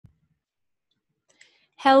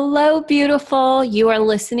Hello, beautiful. You are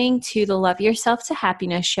listening to the Love Yourself to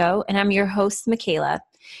Happiness show, and I'm your host, Michaela.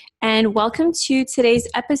 And welcome to today's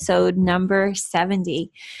episode number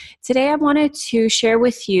 70. Today, I wanted to share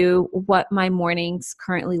with you what my mornings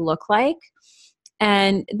currently look like.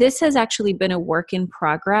 And this has actually been a work in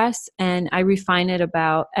progress, and I refine it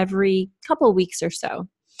about every couple of weeks or so.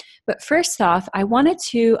 But first off, I wanted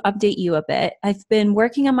to update you a bit. I've been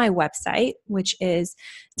working on my website, which is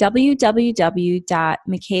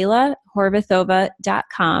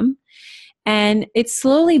www.michaelahorvathova.com. And it's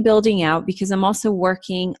slowly building out because I'm also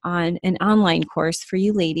working on an online course for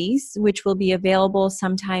you ladies, which will be available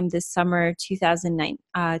sometime this summer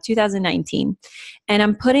 2019. And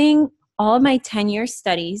I'm putting all of my 10-year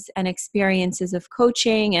studies and experiences of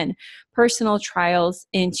coaching and personal trials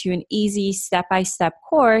into an easy step-by-step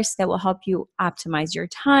course that will help you optimize your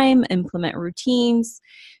time, implement routines,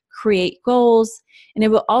 create goals, and it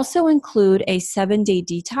will also include a 7-day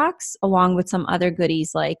detox along with some other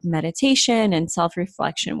goodies like meditation and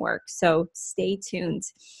self-reflection work. So stay tuned.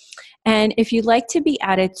 And if you'd like to be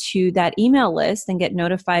added to that email list and get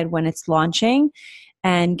notified when it's launching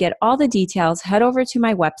and get all the details, head over to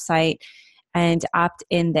my website and opt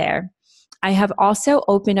in there. I have also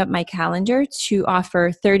opened up my calendar to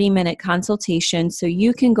offer 30-minute consultations so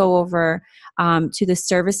you can go over to the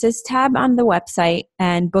services tab on the website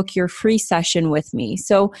and book your free session with me.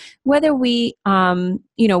 So whether we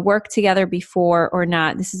work together before or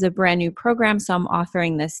not, this is a brand new program, so I'm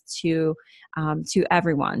offering this to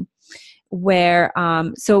everyone.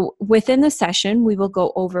 So within the session, we will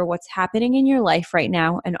go over what's happening in your life right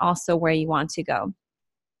now and also where you want to go.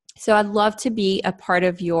 So I'd love to be a part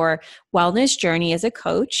of your wellness journey as a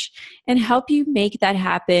coach and help you make that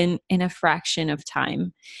happen in a fraction of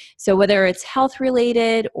time. So whether it's health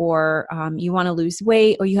related or you want to lose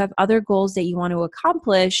weight or you have other goals that you want to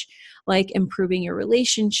accomplish, like improving your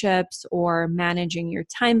relationships or managing your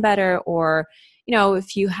time better, or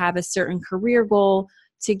if you have a certain career goal,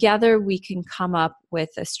 together we can come up with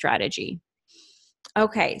a strategy.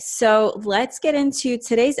 Okay, so let's get into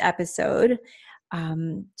today's episode.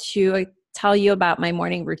 To tell you about my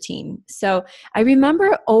morning routine. So I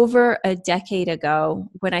remember over a decade ago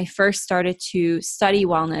when I first started to study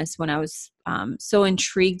wellness, when I was so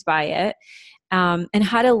intrigued by it and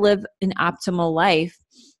how to live an optimal life.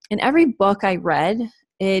 In every book I read,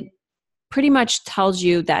 it pretty much tells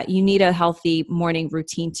you that you need a healthy morning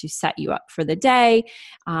routine to set you up for the day.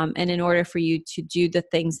 And in order for you to do the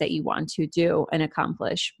things that you want to do and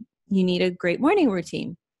accomplish, you need a great morning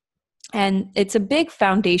routine. And it's a big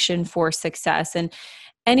foundation for success. And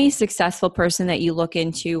any successful person that you look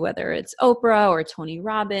into, whether it's Oprah or Tony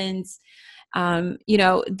Robbins,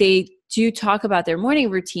 they do talk about their morning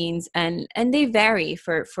routines and they vary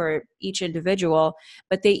for each individual,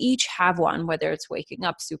 but they each have one, whether it's waking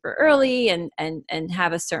up super early and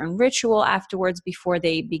have a certain ritual afterwards before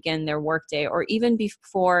they begin their workday, or even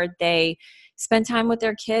before they spend time with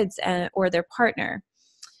their kids or their partner.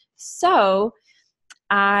 So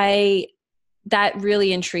that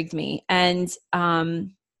really intrigued me. And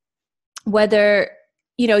whether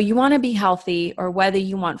you want to be healthy or whether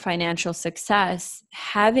you want financial success,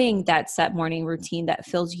 having that set morning routine that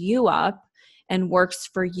fills you up and works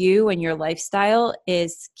for you and your lifestyle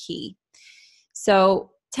is key.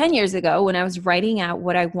 So 10 years ago, when I was writing out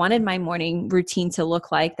what I wanted my morning routine to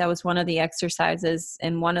look like, that was one of the exercises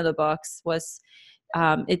in one of the books was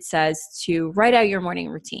it says to write out your morning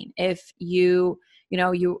routine. If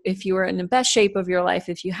if you were in the best shape of your life,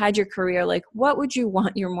 if you had your career, like what would you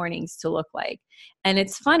want your mornings to look like? And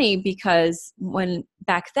it's funny because when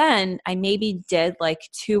back then I maybe did like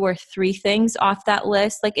 2 or 3 things off that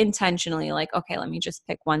list, like intentionally, like, okay, let me just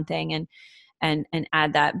pick one thing and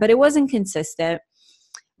add that. But it wasn't consistent.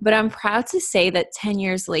 But I'm proud to say that 10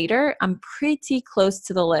 years later, I'm pretty close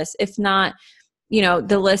to the list. If not,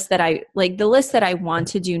 the list that I want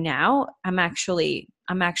to do now, I'm actually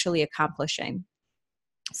accomplishing.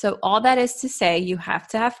 So all that is to say, you have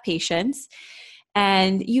to have patience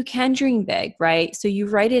and you can dream big, right? So you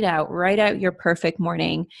write out your perfect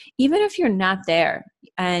morning, even if you're not there.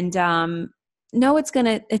 And no, it's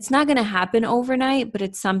not going to happen overnight, but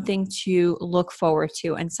it's something to look forward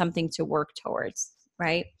to and something to work towards,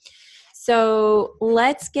 right? So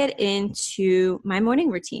let's get into my morning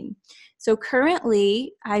routine. So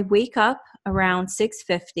currently I wake up around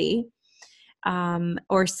 6:50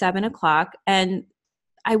 or 7 o'clock, and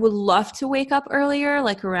I would love to wake up earlier,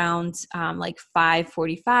 like around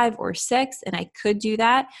 5:45 or 6, and I could do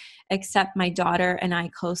that, except my daughter and I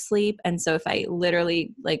co-sleep. And so if I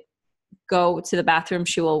literally go to the bathroom,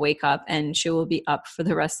 she will wake up and she will be up for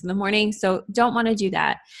the rest of the morning. So don't want to do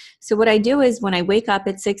that. So what I do is when I wake up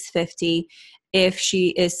at 6:50, if she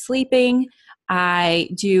is sleeping, I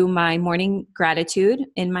do my morning gratitude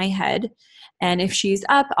in my head. And if she's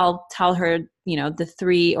up, I'll tell her, the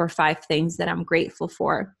 3 or 5 things that I'm grateful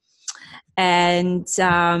for. And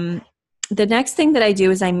the next thing that I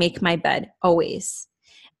do is I make my bed always.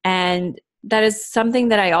 And that is something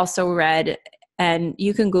that I also read, and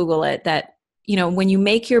you can Google it, that, when you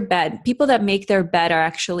make your bed, people that make their bed are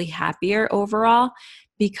actually happier overall,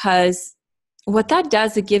 because what that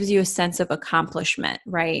does, it gives you a sense of accomplishment,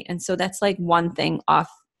 right? And so that's like one thing off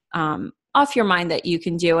your mind that you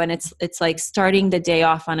can do. And it's like starting the day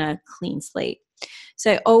off on a clean slate.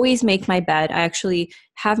 So I always make my bed. I actually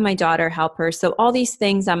have my daughter help her. So all these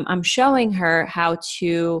things I'm showing her how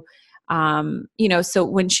to, so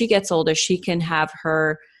when she gets older, she can have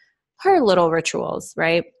her little rituals,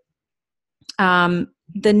 right?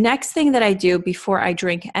 The next thing that I do before I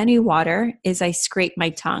drink any water is I scrape my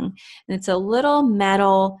tongue. And it's a little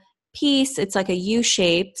metal piece. It's like a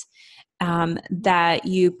U-shaped that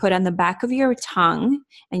you put on the back of your tongue,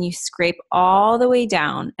 and you scrape all the way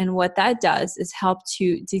down. And what that does is help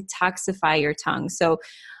to detoxify your tongue. So,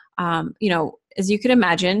 as you can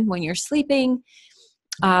imagine, when you're sleeping,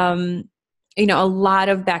 a lot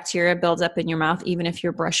of bacteria builds up in your mouth, even if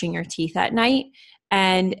you're brushing your teeth at night.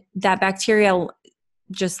 And that bacteria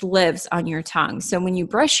just lives on your tongue. So when you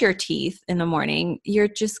brush your teeth in the morning, you're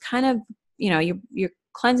just kind of, you're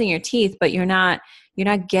cleansing your teeth, but you're not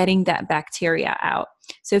getting that bacteria out.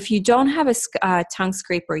 So if you don't have a tongue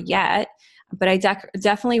scraper yet, but I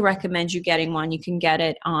definitely recommend you getting one. You can get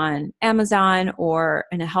it on Amazon or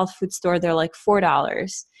in a health food store. They're like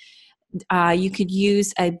 $4. You could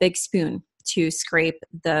use a big spoon to scrape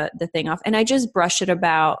the thing off. And I just brush it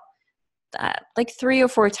about like 3 or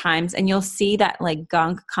 4 times, and you'll see that like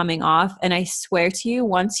gunk coming off. And I swear to you,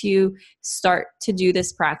 once you start to do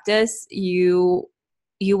this practice, you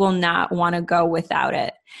will not want to go without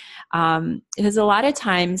it. Because a lot of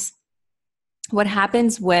times what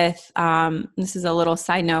happens with, this is a little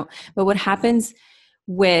side note, but what happens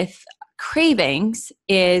with cravings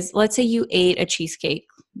is, let's say you ate a cheesecake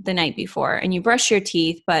the night before and you brush your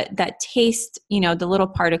teeth, but that taste, the little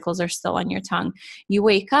particles are still on your tongue. You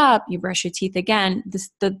wake up, you brush your teeth again,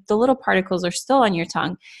 the little particles are still on your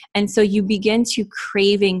tongue. And so you begin to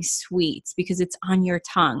craving sweets because it's on your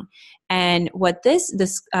tongue. And what this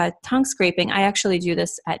tongue scraping, I actually do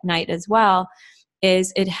this at night as well,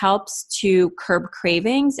 is it helps to curb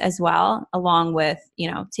cravings as well, along with,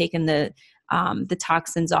 taking the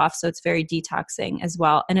toxins off. So it's very detoxing as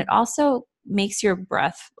well. And it also makes your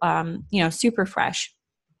breath, super fresh.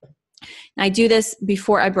 And I do this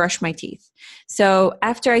before I brush my teeth. So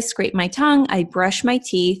after I scrape my tongue, I brush my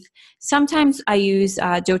teeth. Sometimes I use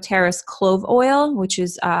doTERRA's clove oil, which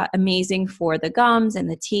is amazing for the gums and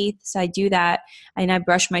the teeth. So I do that, and I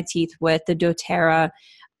brush my teeth with the doTERRA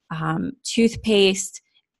toothpaste.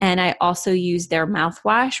 And I also use their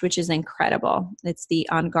mouthwash, which is incredible. It's the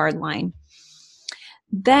On Guard line.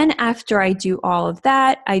 Then after I do all of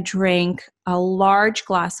that, I drink a large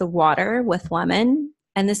glass of water with lemon,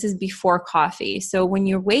 and this is before coffee. So when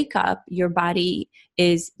you wake up, your body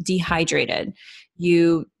is dehydrated.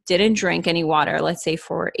 You didn't drink any water, let's say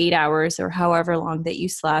for 8 hours or however long that you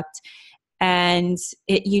slept, and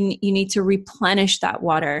you need to replenish that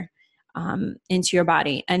water into your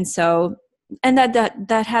body. And so, and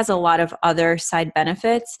that has a lot of other side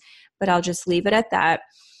benefits, but I'll just leave it at that.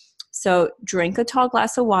 So drink a tall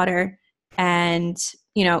glass of water, and,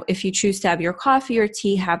 if you choose to have your coffee or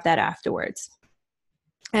tea, have that afterwards.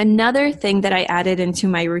 Another thing that I added into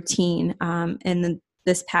my routine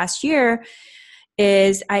this past year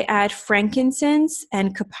is I add frankincense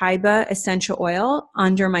and copaiba essential oil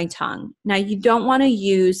under my tongue. Now, you don't want to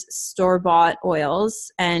use store-bought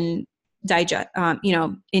oils and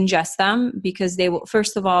ingest them, because they will,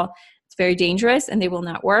 first of all, it's very dangerous and they will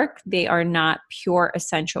not work. They are not pure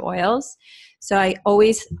essential oils. So I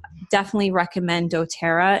always definitely recommend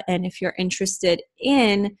doTERRA. And if you're interested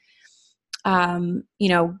in,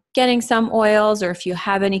 getting some oils, or if you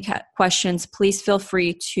have any questions, please feel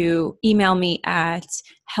free to email me at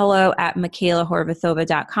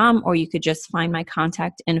hello@michaelahorvathova.com, or you could just find my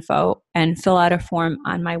contact info and fill out a form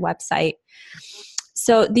on my website.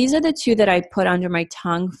 So these are the 2 that I put under my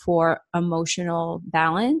tongue for emotional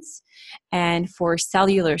balance and for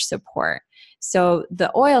cellular support. So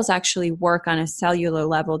the oils actually work on a cellular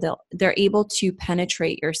level. They're able to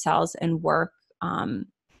penetrate your cells and work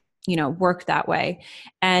that way.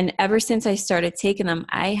 And ever since I started taking them,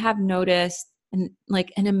 I have noticed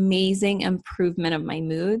an amazing improvement of my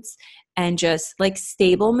moods, and just like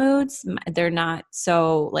stable moods. They're not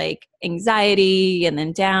so like anxiety and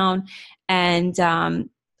then down. And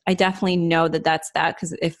I definitely know that that's that,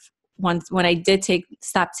 because when I did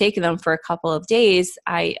stop taking them for a couple of days,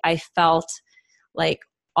 I felt like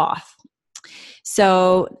off.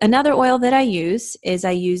 So another oil that I use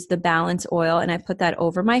the Balance oil, and I put that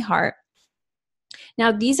over my heart.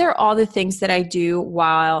 Now, these are all the things that I do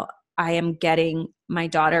while I am getting my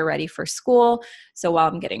daughter ready for school. So while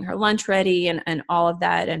I'm getting her lunch ready and all of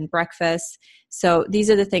that, and breakfast. So these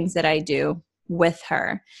are the things that I do with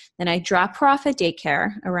her. Then I drop her off at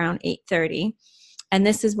daycare around 8:30. And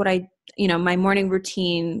this is what my morning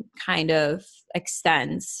routine kind of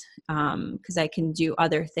extends, because I can do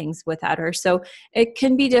other things without her. So it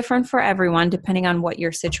can be different for everyone depending on what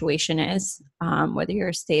your situation is, whether you're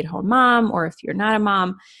a stay-at-home mom or if you're not a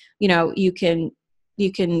mom. You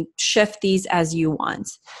can shift these as you want.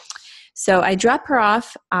 So I drop her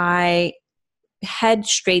off. I head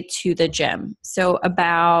straight to the gym. So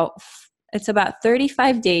it's about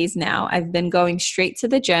 35 days now I've been going straight to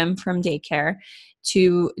the gym from daycare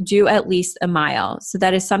to do at least a mile. So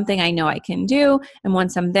that is something I know I can do. And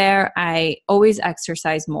once I'm there, I always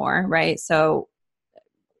exercise more, right? So,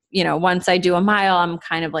 once I do a mile, I'm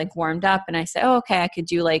kind of like warmed up, and I say, oh, okay, I could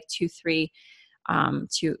do like two, three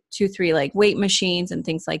like weight machines and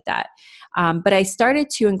things like that. But I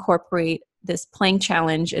started to incorporate this plank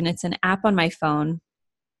challenge, and it's an app on my phone,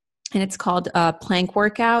 and it's called Plank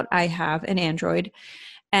Workout. I have an Android,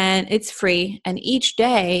 and it's free. And each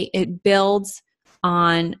day it builds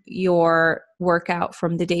on your workout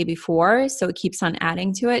from the day before. So it keeps on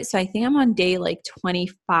adding to it. So I think I'm on day like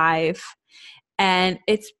 25, and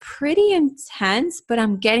it's pretty intense, but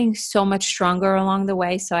I'm getting so much stronger along the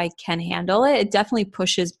way, so I can handle it. It definitely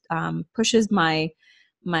pushes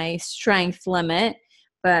my strength limit,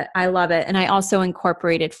 but I love it. And I also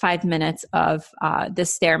incorporated 5 minutes of the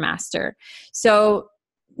Stairmaster. So,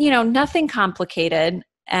 nothing complicated,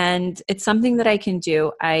 and it's something that I can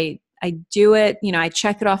do. I do it, I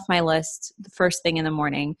check it off my list the first thing in the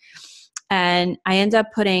morning. And I end up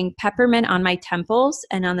putting peppermint on my temples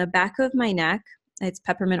and on the back of my neck. It's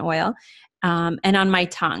peppermint oil, and on my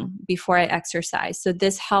tongue before I exercise. So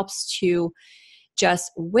this helps to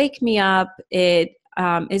just wake me up. It's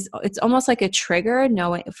almost like a trigger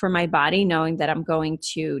for my body, knowing that I'm going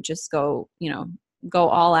to just go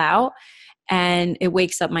all out. And it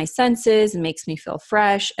wakes up my senses and makes me feel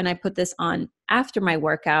fresh. And I put this on after my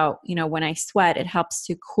workout. When I sweat, it helps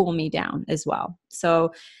to cool me down as well.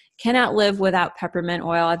 So cannot live without peppermint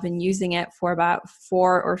oil. I've been using it for about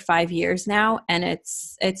 4 or 5 years now. And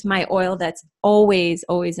it's my oil that's always,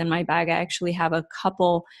 always in my bag. I actually have a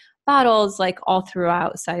couple bottles like all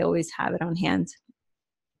throughout. So I always have it on hand.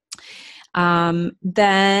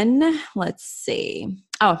 Then let's see.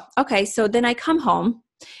 Oh, okay. So then I come home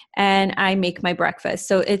and I make my breakfast.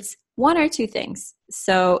 So it's one or two things.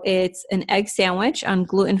 So it's an egg sandwich on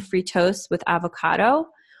gluten-free toast with avocado.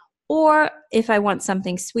 Or if I want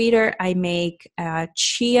something sweeter, I make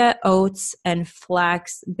chia, oats, and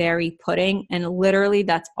flax berry pudding. And literally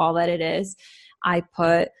that's all that it is. I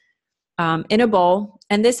put in a bowl.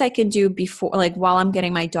 And this I can do before, like while I'm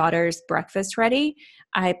getting my daughter's breakfast ready.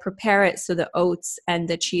 I prepare it so the oats and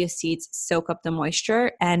the chia seeds soak up the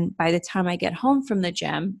moisture. And by the time I get home from the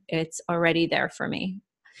gym, it's already there for me.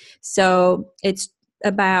 So it's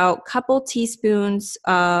about a couple teaspoons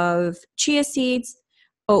of chia seeds,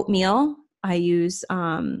 oatmeal. I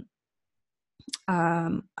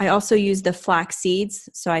also use the flax seeds.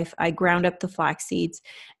 So I ground up the flax seeds,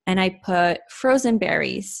 and I put frozen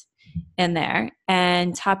berries in there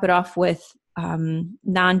and top it off with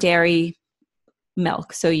non-dairy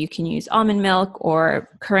milk. So you can use almond milk, or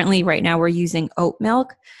currently right now we're using oat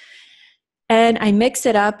milk. And I mix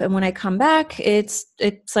it up, and when I come back, it's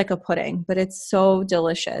like a pudding, but it's so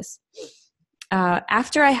delicious.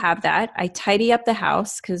 After I have that, I tidy up the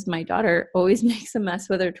house because my daughter always makes a mess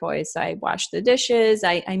with her toys. So I wash the dishes.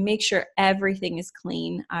 I make sure everything is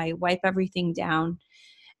clean. I wipe everything down.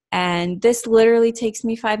 And this literally takes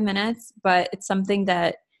me 5 minutes, but it's something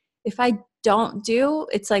that if I don't do,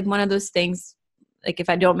 it's like one of those things, like if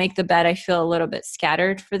I don't make the bed, I feel a little bit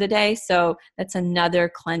scattered for the day. So that's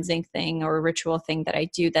another cleansing thing or ritual thing that I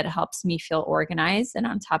do that helps me feel organized and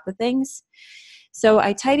on top of things. So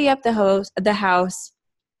I tidy up the house,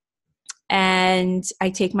 and I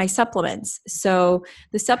take my supplements. So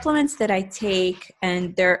the supplements that I take,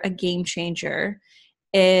 and they're a game changer,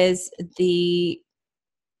 is the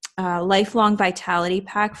Lifelong Vitality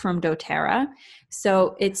Pack from doTERRA.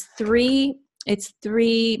 So it's 3 it's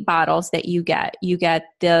 3 bottles that you get. You get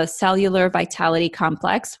the Cellular Vitality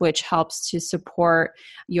Complex, which helps to support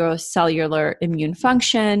your cellular immune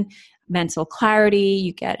function, mental clarity.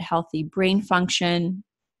 You get healthy brain function.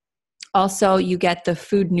 Also, you get the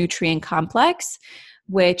Food Nutrient Complex,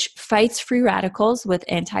 which fights free radicals with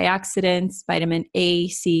antioxidants, vitamin A,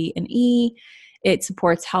 C, and E. It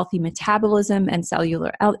supports healthy metabolism and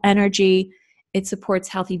cellular energy. It supports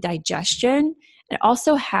healthy digestion. It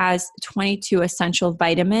also has 22 essential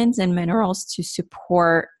vitamins and minerals to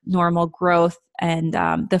support normal growth and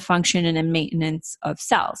the function and maintenance of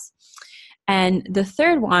cells. And the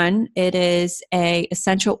third one, it is a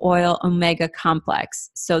essential oil omega complex.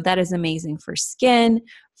 So that is amazing for skin,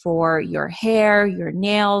 for your hair, your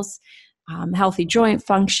nails, healthy joint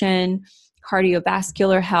function,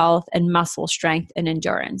 cardiovascular health, and muscle strength and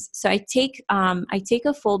endurance. So I take a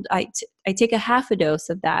half a dose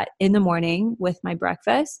of that in the morning with my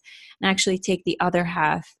breakfast, and actually take the other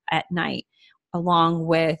half at night along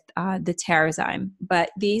with the Terrazyme. But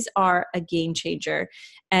these are a game changer.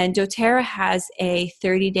 And doTERRA has a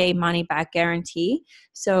 30-day money-back guarantee.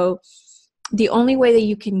 So the only way that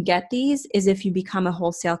you can get these is if you become a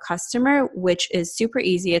wholesale customer, which is super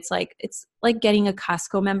easy. It's like getting a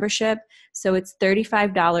Costco membership. So it's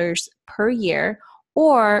 $35 per year.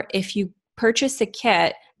 Or if you purchase a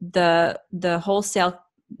kit, the wholesale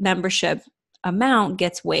membership amount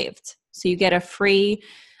gets waived. So you get a free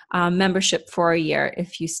membership for a year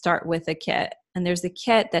if you start with a kit. And there's a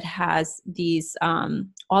kit that has these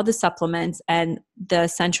all the supplements and the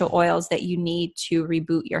essential oils that you need to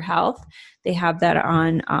reboot your health. They have that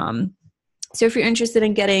on. So if you're interested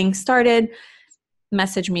in getting started,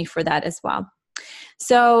 message me for that as well.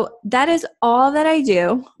 So that is all that I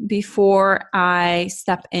do before I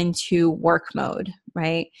step into work mode,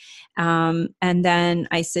 right? And then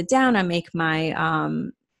I sit down, I make my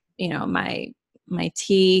my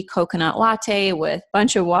tea, coconut latte with a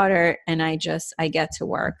bunch of water, and I get to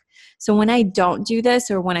work. So when I don't do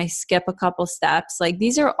this, or when I skip a couple steps, like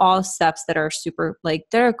these are all steps that are super, like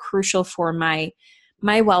they're crucial for my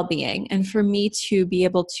well-being and for me to be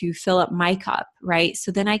able to fill up my cup, right?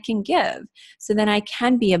 So then I can give. So then I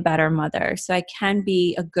can be a better mother. So I can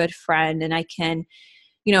be a good friend, and I can,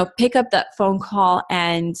 pick up that phone call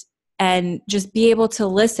and just be able to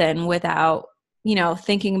listen without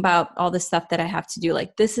thinking about all the stuff that I have to do.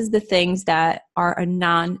 Like, this is the things that are a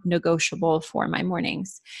non-negotiable for my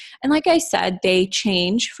mornings. And like I said, they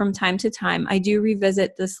change from time to time. I do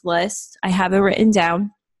revisit this list. I have it written down.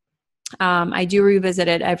 I do revisit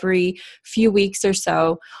it every few weeks or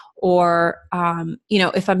so. Or,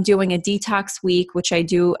 if I'm doing a detox week, which I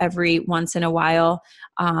do every once in a while,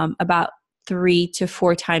 about 3 to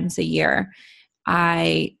 4 times a year,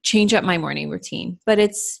 I change up my morning routine, but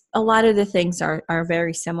a lot of the things are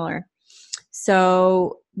very similar.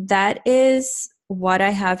 So that is what I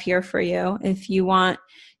have here for you. If you want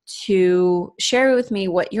to share with me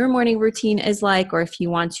what your morning routine is like, or if you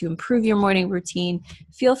want to improve your morning routine,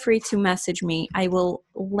 feel free to message me. I will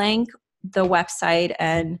link the website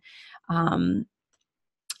and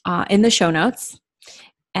in the show notes.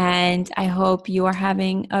 And I hope you are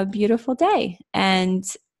having a beautiful day. And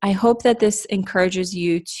I hope that this encourages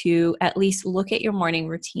you to at least look at your morning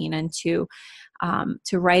routine and to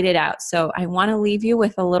write it out. So I want to leave you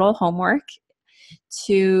with a little homework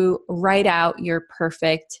to write out your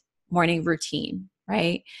perfect morning routine,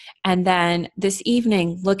 right? And then this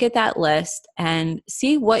evening, look at that list and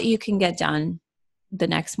see what you can get done the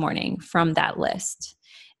next morning from that list.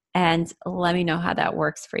 And let me know how that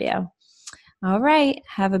works for you. All right.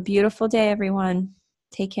 Have a beautiful day, everyone.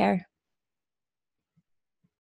 Take care.